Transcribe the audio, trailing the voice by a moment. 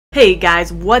Hey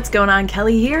guys, what's going on?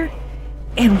 Kelly here,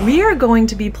 and we are going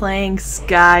to be playing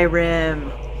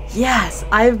Skyrim. Yes,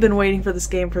 I've been waiting for this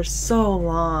game for so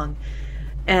long,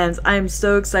 and I'm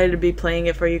so excited to be playing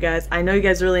it for you guys. I know you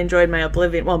guys really enjoyed my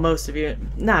Oblivion, well, most of you,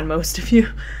 not most of you,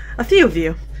 a few of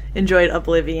you enjoyed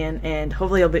Oblivion, and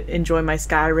hopefully you'll enjoy my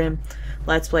Skyrim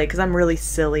Let's Play, because I'm really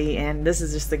silly, and this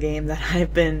is just the game that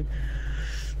I've been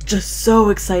just so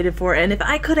excited for. And if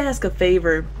I could ask a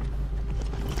favor,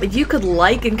 if you could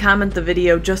like and comment the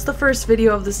video, just the first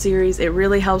video of the series, it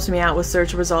really helps me out with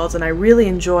search results, and I really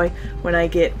enjoy when I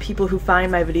get people who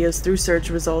find my videos through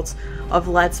search results of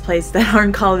Let's Plays that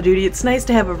aren't Call of Duty. It's nice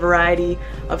to have a variety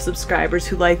of subscribers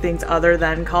who like things other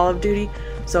than Call of Duty,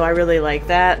 so I really like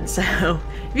that. So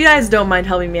if you guys don't mind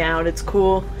helping me out, it's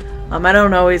cool. I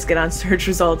don't always get on search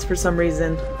results for some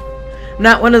reason. I'm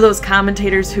not one of those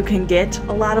commentators who can get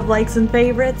a lot of likes and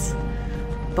favorites.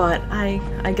 But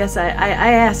I guess I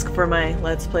ask for my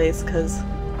Let's Plays because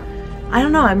I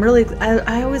don't know,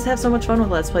 I always have so much fun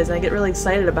with Let's Plays, and I get really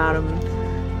excited about them,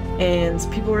 and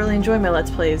people really enjoy my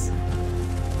Let's Plays.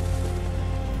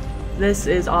 This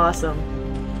is awesome.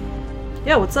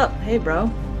 Yeah, what's up? Hey bro.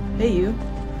 Hey you.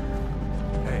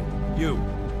 Hey, you.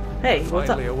 Hey, what's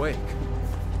up? Finally awake.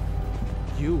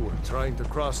 You were trying to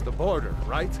cross the border,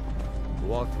 right?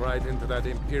 Walked right into that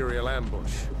Imperial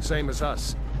ambush, same as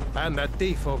us. And that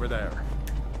thief over there.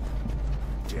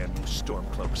 Damn you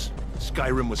Stormcloaks.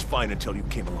 Skyrim was fine until you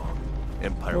came along.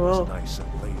 Empire Whoa. was nice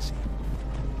and lazy.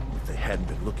 If they hadn't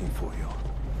been looking for you,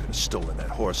 could have stolen that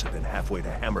horse and been halfway to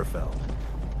Hammerfell.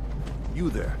 You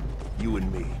there, you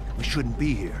and me, we shouldn't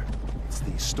be here. It's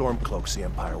these Stormcloaks the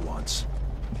Empire wants.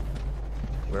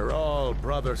 We're all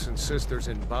brothers and sisters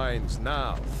in binds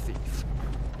now, thief.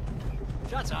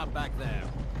 Shut up back there.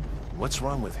 What's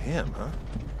wrong with him, huh?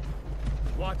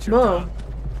 Watch your Whoa. tongue.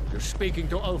 You're speaking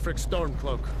to Ulfric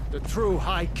Stormcloak, the true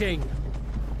High King.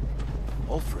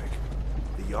 Ulfric?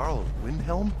 The Jarl of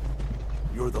Windhelm?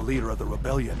 You're the leader of the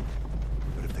rebellion.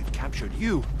 But if they've captured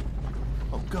you...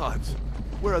 Oh gods,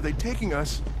 where are they taking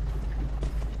us?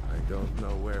 I don't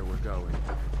know where we're going,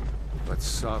 but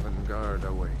Sovngarde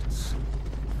awaits.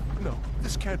 No,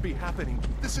 this can't be happening.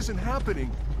 This isn't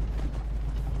happening.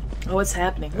 Oh, what's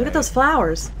happening? Look at those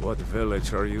flowers. What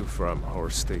village are you from,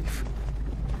 horse thief?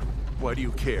 Why do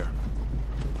you care?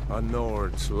 A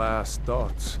Nord's last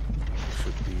thoughts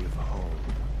should be of home.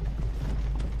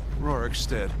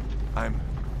 Rorikstead. I'm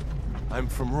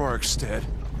from Rorikstead.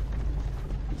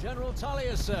 General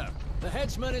Tullius, sir. The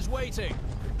headsman is waiting.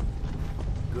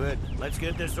 Good. Let's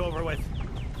get this over with.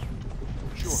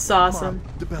 Sure. It's awesome.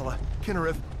 Mom, Dibella,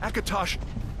 Kinnereth, Akatosh,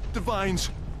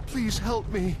 Divines, please help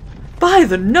me. By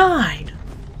the 9!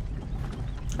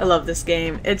 I love this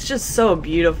game. It's just so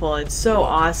beautiful. It's so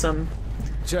awesome.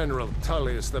 General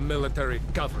Tullius, the military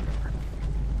governor.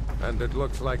 And it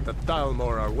looks like the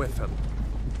Thalmor are with him.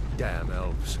 Damn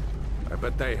elves. I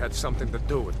bet they had something to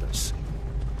do with this.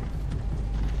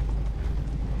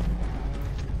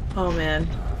 Oh man.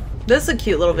 This is a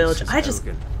cute little village. This is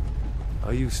Helgen.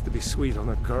 I used to be sweet on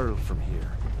a girl from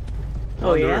here.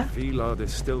 Oh, Wonder yeah? if Elod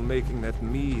is still making that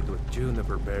mead with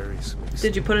juniper berries mixed.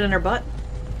 Did you put it in her butt?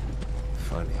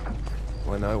 Funny.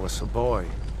 When I was a boy,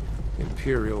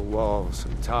 Imperial walls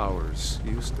and towers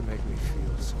used to make me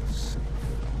feel so safe.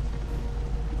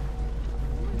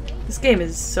 This game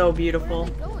is so beautiful.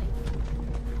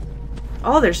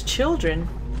 Oh, there's children.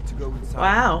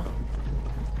 Wow.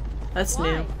 That's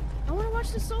Why? new. I want to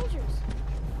watch the soldiers.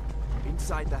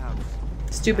 Inside the house.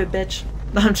 Stupid bitch.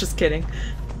 No, I'm just kidding.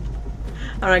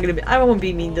 I won't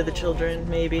be mean to the children,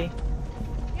 maybe.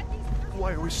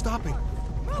 Why are we stopping?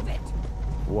 Move it.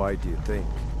 Why do you think?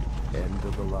 End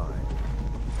of the line.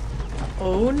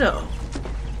 Oh no.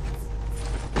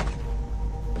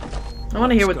 I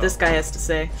want to hear what this guy has to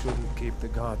say. Shouldn't keep the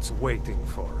gods waiting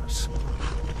for us.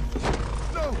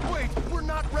 No, wait, we're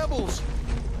not rebels.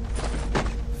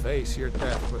 Face your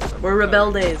death with some We're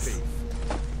rebel cunning days. thief.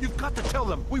 You've got to tell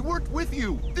them, we weren't with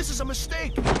you. This is a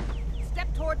mistake.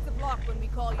 Step towards the block when we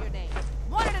call your name.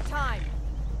 One at a time.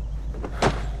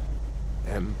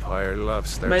 Empire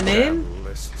loves their My name? damn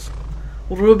lists.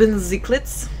 Ruben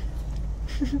Ziklitz.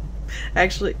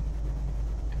 Actually.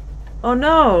 Oh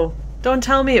no! Don't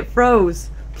tell me it froze.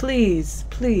 Please,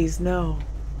 please, no.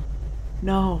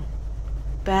 No.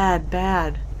 Bad,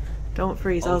 bad. Don't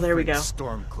freeze. Oh, there we go.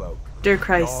 Stormcloak. Dear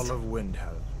Christ. All of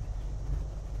Windhelm.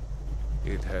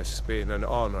 It has been an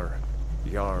honor,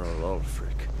 Jarl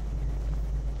Ulfric.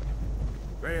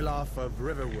 Ralof of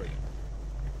Riverwood.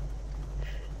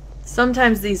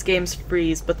 Sometimes these games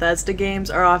freeze. Bethesda games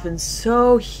are often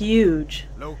so huge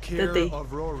Lokir that they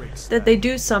of Rorikstead.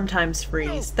 do sometimes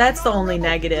freeze. That's the only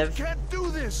negative. Can't do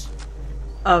this.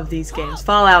 of these games.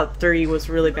 Fallout 3 was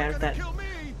really bad at that. Kill me.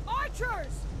 Archers!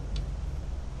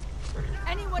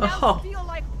 Anyone Oh. else feel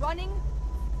like running?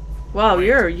 Wow,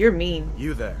 you're mean.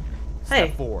 You there. Hey.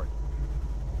 Step forward.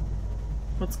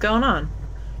 What's going on?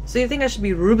 So you think I should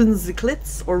be Ruben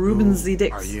Ziklitz or Ruben Who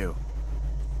Zdix? are you?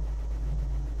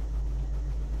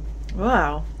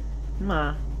 Wow.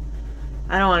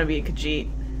 I don't want to be a Khajiit.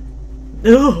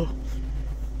 Ugh.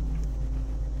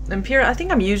 Imperial. I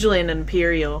think I'm usually an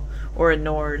Imperial or a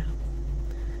Nord.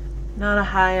 Not a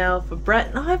High Elf. A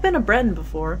Breton. Oh, I've been a Breton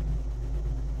before.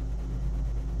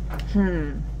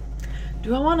 Do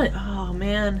I want to? Oh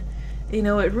man. You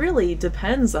know, it really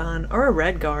depends on. Or a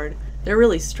Red Guard. They're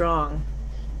really strong.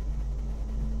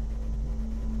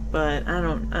 But I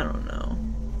don't know.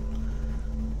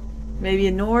 Maybe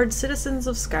a Nord. Citizens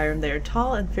of Skyrim. They are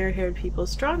tall and fair-haired people,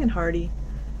 strong and hardy.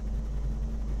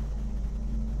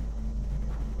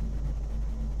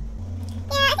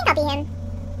 Yeah, I think I'll be him.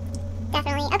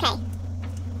 Definitely. Okay.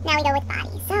 Now we go with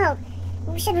body. So,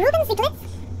 should Ruben Ziklitz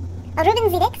or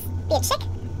Ruben Zdix be a chick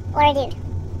or a dude?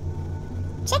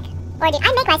 Chick or a dude?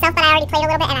 I'd make myself, but I already played a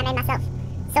little bit and I made myself.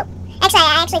 So, actually,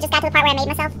 I just got to the part where I made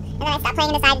myself, and then I stopped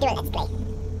playing and decided to do it. Let's play.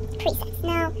 Presets.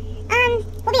 No.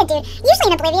 We'll be a dude. Usually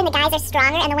in Oblivion, the guys are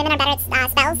stronger and the women are better at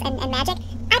spells and magic.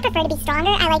 I prefer to be stronger.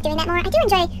 I like doing that more. I do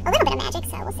enjoy a little bit of magic,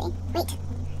 so we'll see. Wait.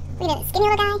 We need a skinny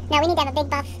little guy? No, we need to have a big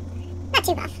buff. Not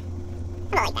too buff.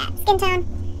 How about like that? Skin tone.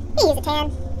 We use a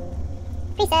tan.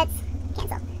 Presets.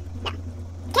 Cancel. No.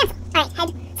 Cancel. Alright,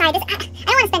 head. Sorry, this, I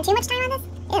don't want to spend too much time on this.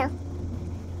 Ew.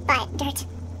 But, dirt.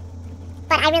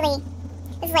 But I really...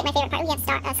 This is like my favorite part. We have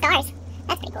scars.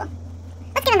 That's pretty cool.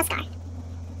 Let's give him a scar.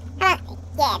 How about...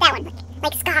 Yeah, that one.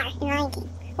 Like Scar in Lion King.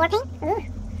 Warpaint? Ooh.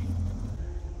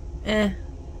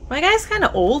 My guy's kind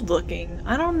of old looking.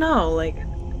 I don't know. Like,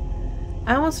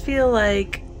 I almost feel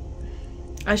like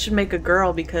I should make a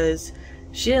girl because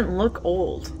she didn't look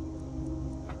old.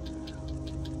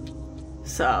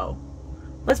 So,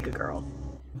 let's make a girl.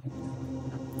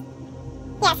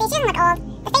 Yeah, see, she doesn't look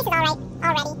old. The face is alright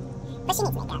already. But she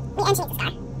needs makeup. And she needs a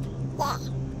scar. Yeah.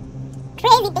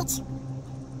 Crazy bitch.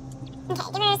 Okay,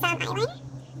 give her some eyeliner.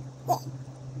 Yeah.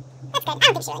 That's good. I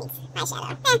don't think she really needs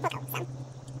eyeshadow. We'll go with some.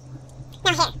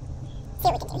 Now hair. See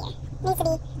what we can do here. Needs to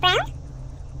be brown.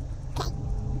 Okay.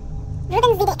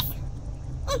 Ruben Zdix.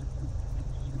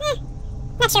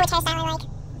 Not sure which hairstyle I like.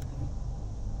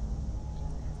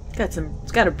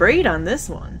 It's got a braid on this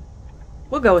one.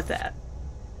 We'll go with that.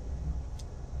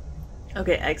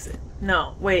 Okay, exit.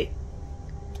 No, wait.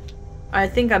 I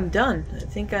think I'm done. I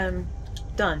think I'm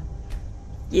done.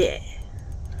 Yeah.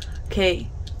 Okay,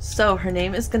 so her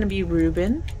name is gonna be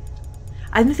Ruben.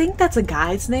 I think that's a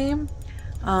guy's name.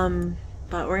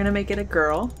 But we're gonna make it a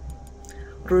girl.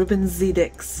 Ruben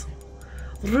Zdix.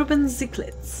 Ruben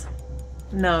Ziklitz.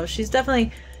 No, she's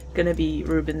definitely gonna be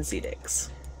Ruben Zdix.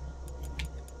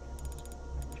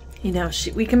 You know,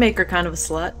 we can make her kind of a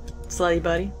slut. Slutty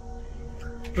buddy.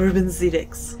 Ruben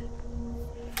Zdix.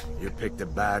 You picked a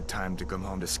bad time to come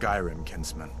home to Skyrim,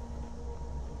 kinsman.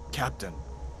 Captain,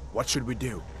 what should we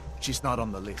do? She's not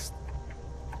on the list.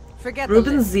 Forget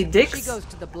Ruben the list. Zdix? She goes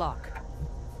to the block.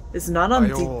 Is not on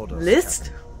By the orders, list?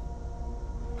 Captain.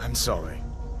 I'm sorry.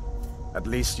 At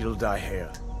least you'll die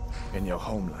here, in your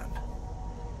homeland.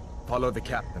 Follow the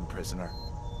captain, prisoner.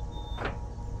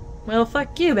 Well,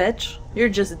 fuck you, bitch. You're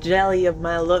just jelly of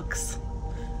my looks.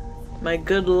 My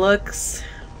good looks.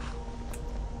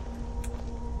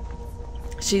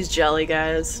 She's jelly,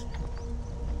 guys.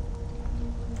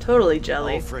 Totally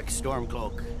jelly. Ulfric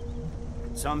Stormcloak.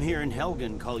 Some here in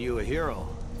Helgen call you a hero,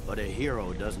 but a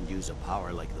hero doesn't use a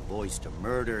power like the voice to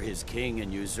murder his king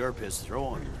and usurp his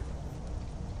throne.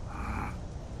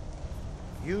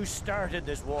 You started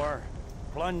this war,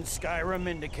 plunged Skyrim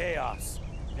into chaos,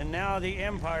 and now the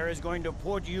Empire is going to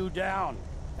put you down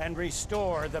and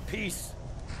restore the peace.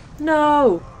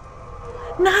 No!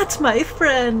 Not my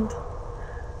friend!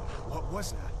 What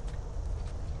was that?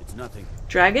 It's nothing.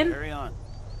 Dragon? Carry on.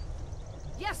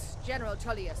 Yes, General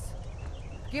Tullius.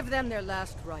 Give them their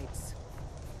last rites.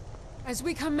 As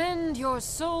we commend your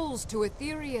souls to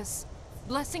Aetherius,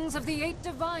 blessings of the eight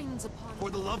divines upon For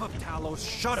the love of Talos,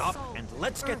 shut up and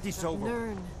let's get this over.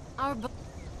 Learn our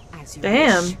as you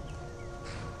Damn. wish.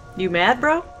 You mad,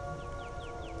 bro?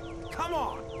 Come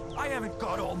on! I haven't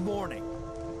got all morning.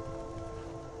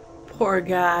 Poor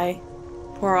guy.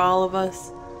 Poor all of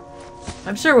us.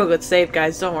 I'm sure we'll get saved,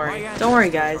 guys. Don't worry. Don't worry,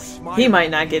 guys. He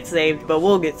might not get saved, but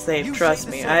we'll get saved. Trust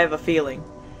me. I have a feeling.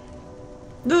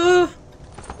 Ugh.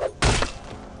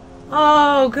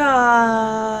 Oh,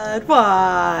 God.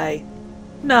 Why?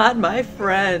 Not my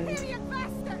friend. Idiot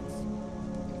bastards!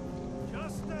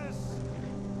 Justice!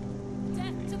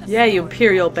 Yeah, you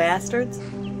imperial bastards.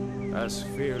 As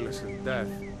fearless in death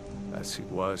as he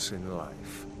was in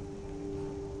life.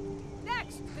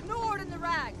 Next, the Nord and the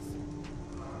Rags.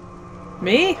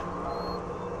 Me?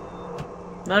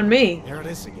 Not me. Here it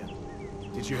is again.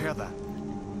 Did you hear that?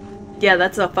 Yeah,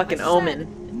 that's a fucking I omen.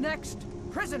 said, next,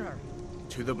 prisoner.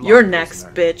 To the block, You're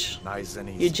next, prisoner. bitch. Nice and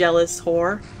You easy. jealous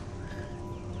whore.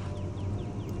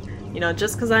 You know,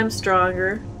 just because I'm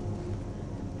stronger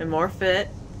and more fit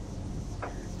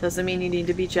doesn't mean you need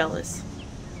to be jealous.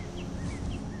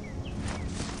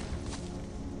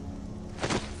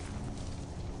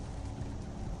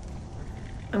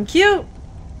 I'm cute.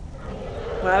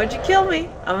 Why would you kill me?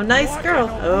 I'm a nice girl.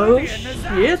 Oh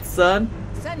shit, son.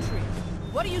 Sentries.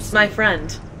 What do you It's see? my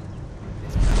friend.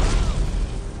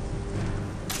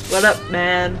 What up,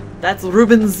 man? That's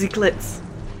Ruben Zieglitz.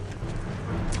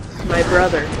 My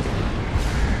brother.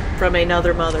 From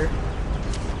another mother.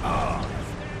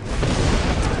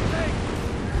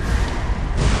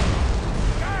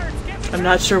 I'm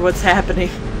not sure what's happening.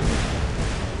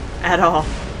 At all.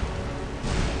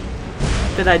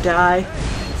 Did I die?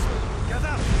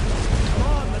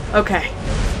 Okay.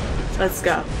 Let's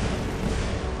go.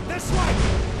 This way!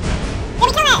 Did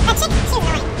we kill that chick? She's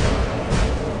annoying.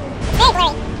 It's very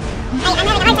blurry. I'm having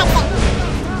a hard time seeing.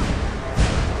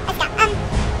 Let's go.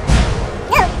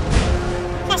 No!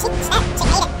 No, that chick ate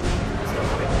it.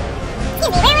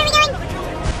 Excuse me, where were we going?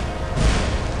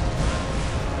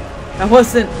 I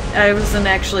wasn't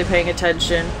actually paying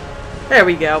attention. There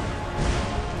we go.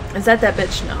 Is that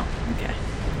bitch? No. Okay.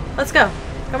 Let's go.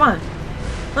 Come on.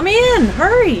 Let me in!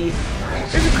 Hurry!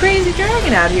 There's a crazy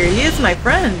dragon out here. He is my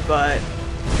friend, but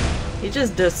he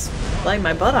just light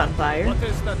my butt on fire. What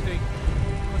is that thing?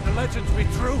 Could the legends be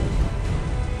true?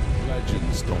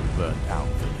 Legends don't burn down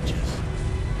villages.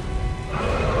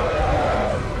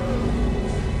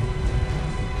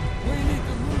 We need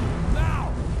to move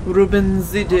now! Ruben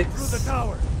Through the Zidix.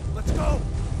 tower. Let's go!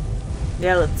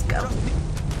 Yeah, let's go.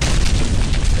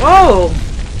 Whoa!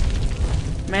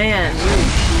 Man,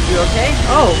 you okay?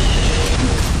 Oh.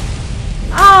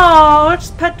 Oh,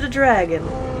 just pet the dragon.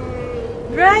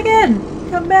 Dragon!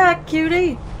 Come back,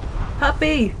 cutie!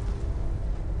 Puppy!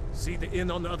 See the inn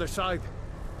on the other side?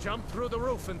 Jump through the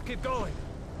roof and keep going.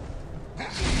 We'll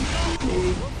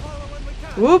follow when we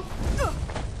can. Whoop!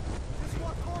 Just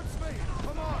walk towards me.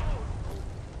 Come on.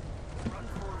 Run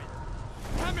for it.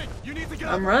 Damn it! You need to get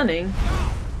I'm up. running.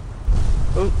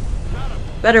 Oh.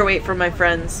 Better wait for my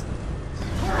friends.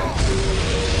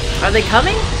 Are they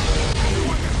coming?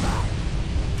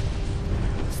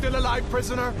 Still alive,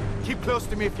 prisoner? Keep close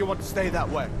to me if you want to stay that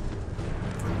way.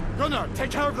 Gunnar, take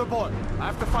care of the boy. I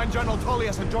have to find General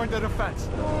Tullius and join the defense.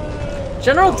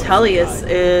 General Tullius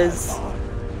is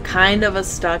kind of a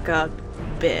stuck-up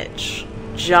bitch.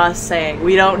 Just saying.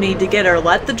 We don't need to get her.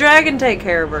 Let the dragon take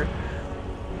care of her.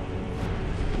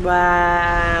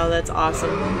 Wow, that's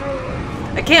awesome.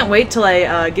 I can't wait till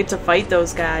I get to fight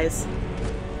those guys.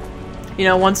 You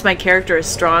know, once my character is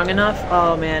strong enough,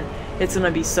 oh man, it's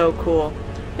gonna be so cool.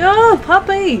 Yo,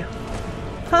 puppy!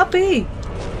 Puppy!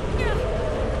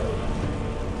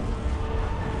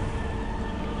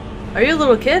 Are you a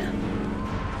little kid?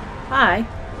 Hi.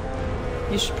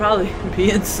 You should probably be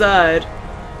inside.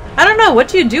 I don't know, what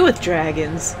do you do with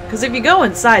dragons? Because if you go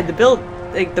inside, the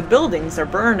buildings are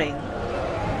burning.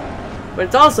 But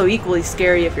it's also equally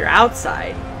scary if you're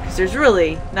outside, because there's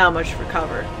really not much for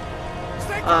cover.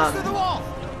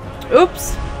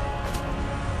 Oops.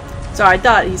 Sorry, I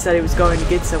thought he said he was going to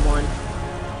get someone.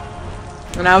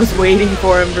 And I was waiting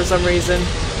for him for some reason.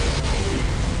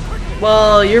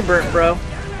 Well, you're burnt, bro.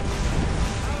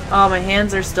 Oh, my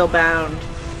hands are still bound.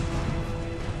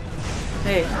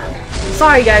 Hey.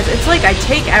 Sorry, guys. It's like I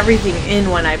take everything in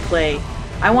when I play.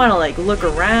 I want to, like, look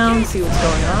around, see what's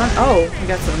going on. Oh, we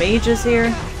got some mages here.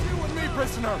 You and me,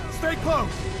 prisoner. Stay close.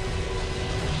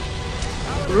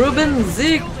 Ruben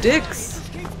Zigdix.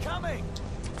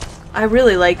 I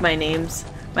really like my names.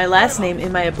 My last name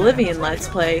in my Oblivion Let's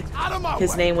Play,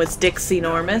 his name was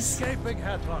Dixienormous.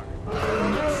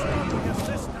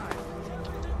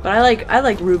 But I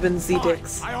like Ruben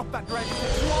Zidix. I hope that dragon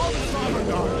takes you all the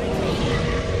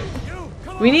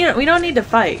summer. We don't need to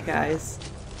fight, guys.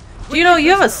 Do you know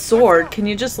you have a sword? Can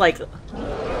you just like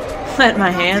let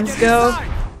my hands go?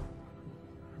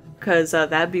 Cause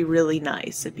that'd be really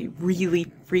nice. It'd be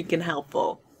really freaking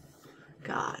helpful.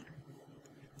 God.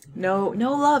 No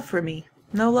love for me.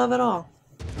 No love at all.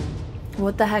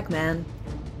 What the heck, man?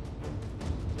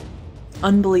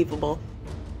 Unbelievable.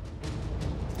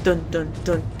 Dun dun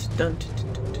dun dun dun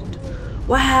dun dun dun.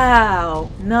 Wow,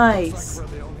 nice.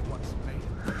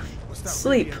 Was that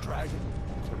Sleep. really a dragon?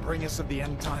 The bring us of the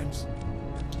end times?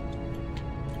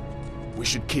 We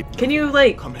should keep. Can you,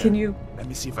 like, Come can here. you Let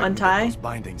me see if I untie? can get those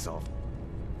bindings off.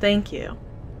 Thank you.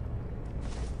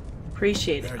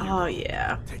 Appreciate it. There you Oh, go.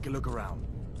 yeah. Take a look around.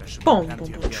 There should be Boom,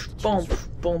 plenty boom, of gear to boom, choose from.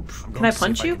 boom. I'm Can I going to see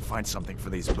punch if you? I can find something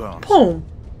for these bones. Boom.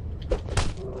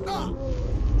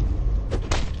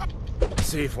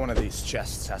 See if one of these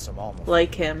chests has some armor.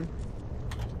 Like him.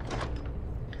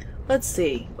 Let's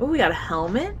see. Oh, we got a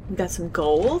helmet. We got some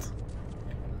gold.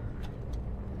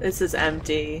 This is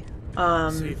empty.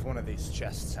 See if one of these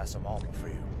chests has some armor for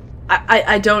you.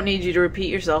 I don't need you to repeat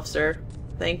yourself, sir.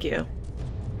 Thank you.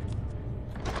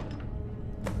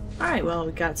 Alright, well,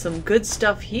 we got some good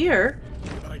stuff here.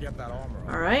 Gotta get that armor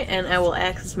on. Alright, and I will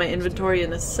access my inventory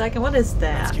in a second. What is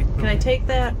that? Let's keep Can I moving. take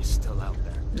that? He's still out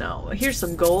there. No. Here's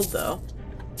some gold, though.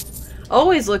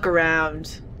 Always look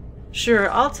around.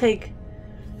 Sure, I'll take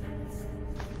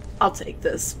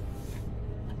this.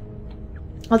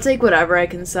 I'll take whatever I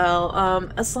can sell.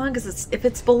 As long as if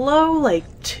it's below, like,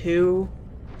 2,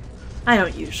 I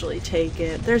don't usually take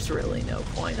it. There's really no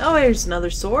point. Oh, here's another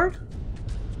sword.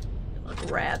 I'll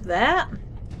grab that.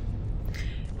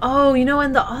 Oh, you know,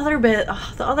 and the other bit,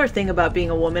 the other thing about being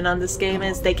a woman on this game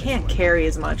is they can't carry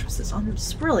as much, which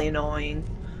is really annoying.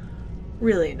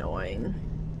 Really annoying.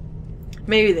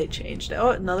 Maybe they changed it.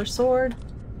 Oh, another sword.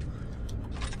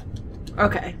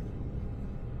 Okay.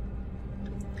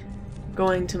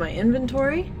 Going to my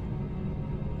inventory.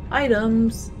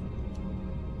 Items.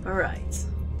 Alright.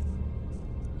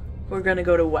 We're gonna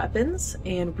go to weapons,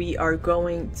 and we are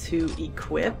going to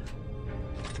equip.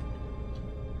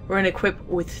 We're gonna equip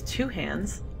with 2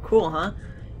 hands. Cool, huh?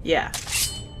 Yeah.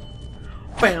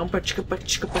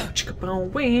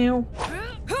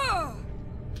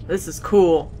 This is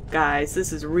cool, guys.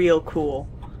 This is real cool.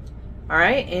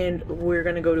 Alright, and we're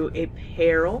gonna go to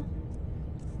apparel.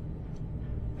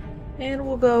 And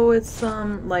we'll go with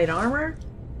some light armor.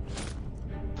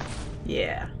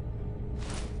 Yeah.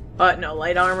 No,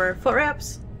 light armor. Foot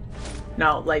wraps?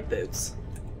 No, light boots.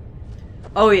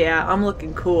 Oh yeah, I'm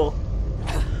looking cool.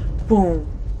 Boom.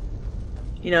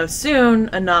 You know, soon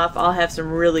enough, I'll have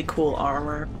some really cool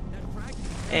armor.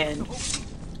 And...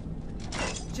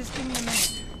 Just give me a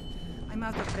minute. I'm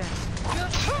out of breath.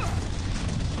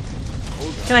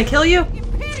 Can I kill you?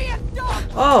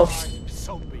 Oh!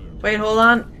 Wait, hold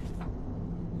on.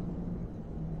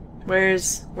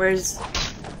 Where's...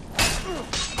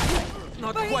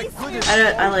 Not quite good.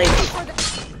 I like...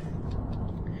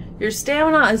 Your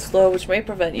stamina is low, which may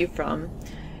prevent you from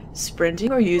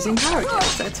sprinting or using power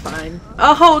attacks. That's fine.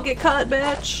 Oh, get cut,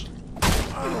 bitch!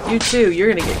 You too, you're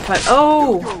gonna get cut.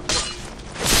 Oh!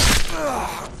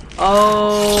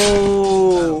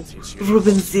 Oh!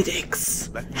 Ruben Zidix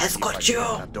has got you!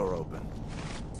 That door open.